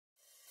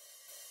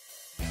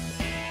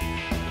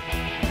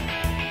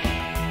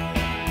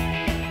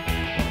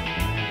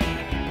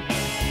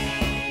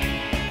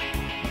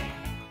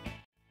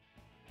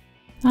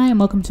Hi and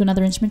welcome to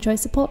another Instrument Choice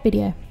support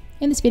video.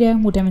 In this video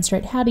we'll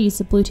demonstrate how to use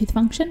the Bluetooth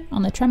function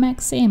on the Tramex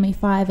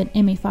CME5 and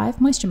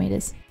ME5 moisture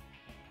meters.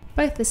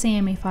 Both the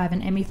CME5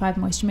 and ME5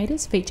 moisture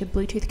meters feature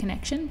Bluetooth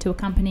connection to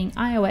accompanying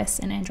iOS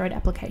and Android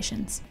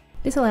applications.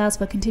 This allows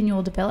for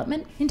continual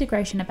development,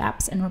 integration of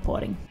apps and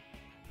reporting.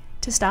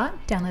 To start,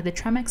 download the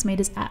Tramex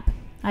Meters app.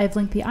 I have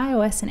linked the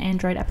iOS and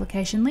Android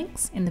application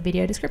links in the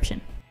video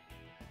description.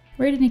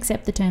 Read and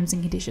accept the terms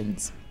and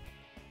conditions.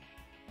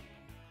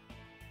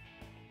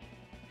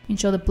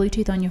 Ensure the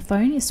Bluetooth on your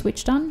phone is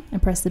switched on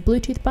and press the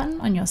Bluetooth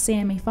button on your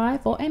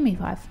CME5 or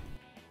ME5.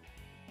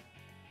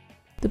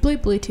 The blue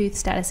Bluetooth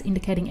status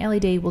indicating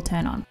LED will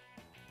turn on.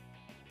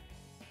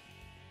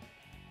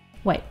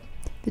 Wait,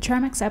 the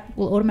Tramex app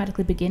will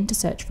automatically begin to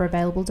search for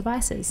available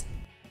devices.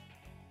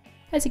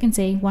 As you can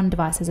see, one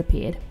device has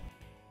appeared.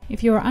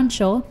 If you are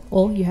unsure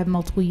or you have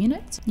multiple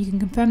units, you can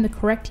confirm the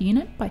correct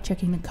unit by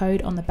checking the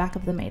code on the back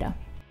of the meter.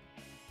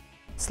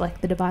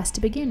 Select the device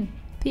to begin.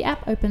 The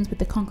app opens with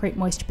the concrete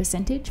moisture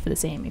percentage for the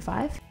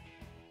CME5.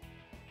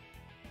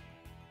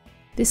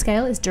 This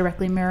scale is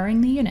directly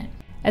mirroring the unit.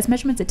 As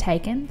measurements are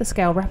taken, the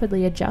scale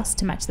rapidly adjusts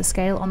to match the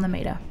scale on the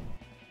meter.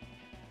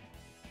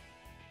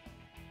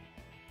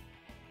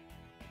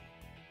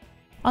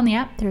 On the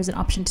app, there is an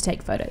option to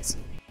take photos.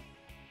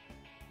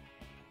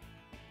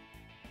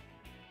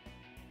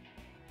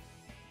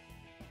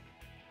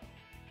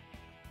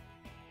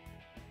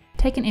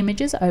 Taken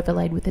images are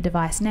overlaid with the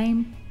device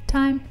name,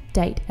 time,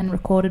 date, and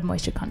recorded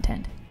moisture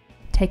content.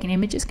 Taken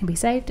images can be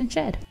saved and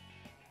shared.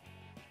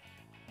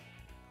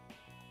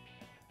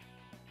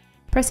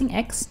 Pressing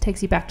X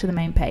takes you back to the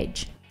main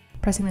page.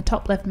 Pressing the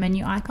top left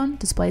menu icon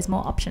displays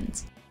more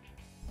options.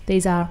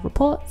 These are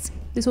reports.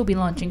 This will be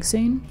launching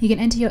soon. You can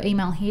enter your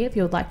email here if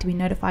you would like to be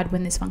notified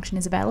when this function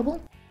is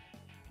available.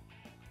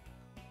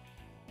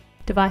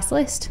 Device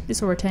list.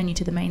 This will return you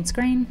to the main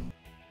screen.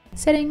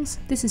 Settings.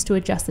 This is to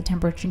adjust the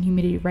temperature and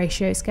humidity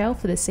ratio scale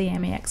for the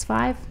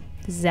CME5.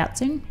 This is out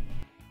soon.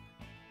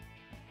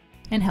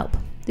 And help.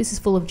 This is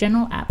full of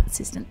general app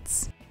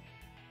assistance.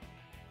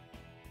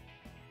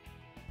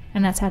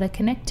 And that's how to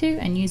connect to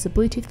and use the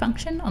Bluetooth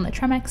function on the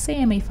Tramex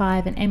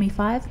CME5 and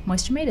ME5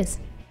 moisture meters.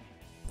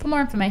 For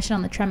more information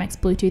on the Tramex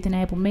Bluetooth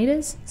enabled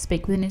meters,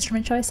 speak with an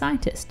Instrument Choice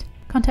scientist.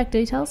 Contact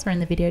details are in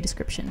the video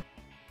description.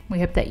 We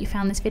hope that you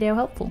found this video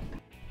helpful.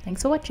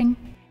 Thanks for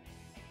watching.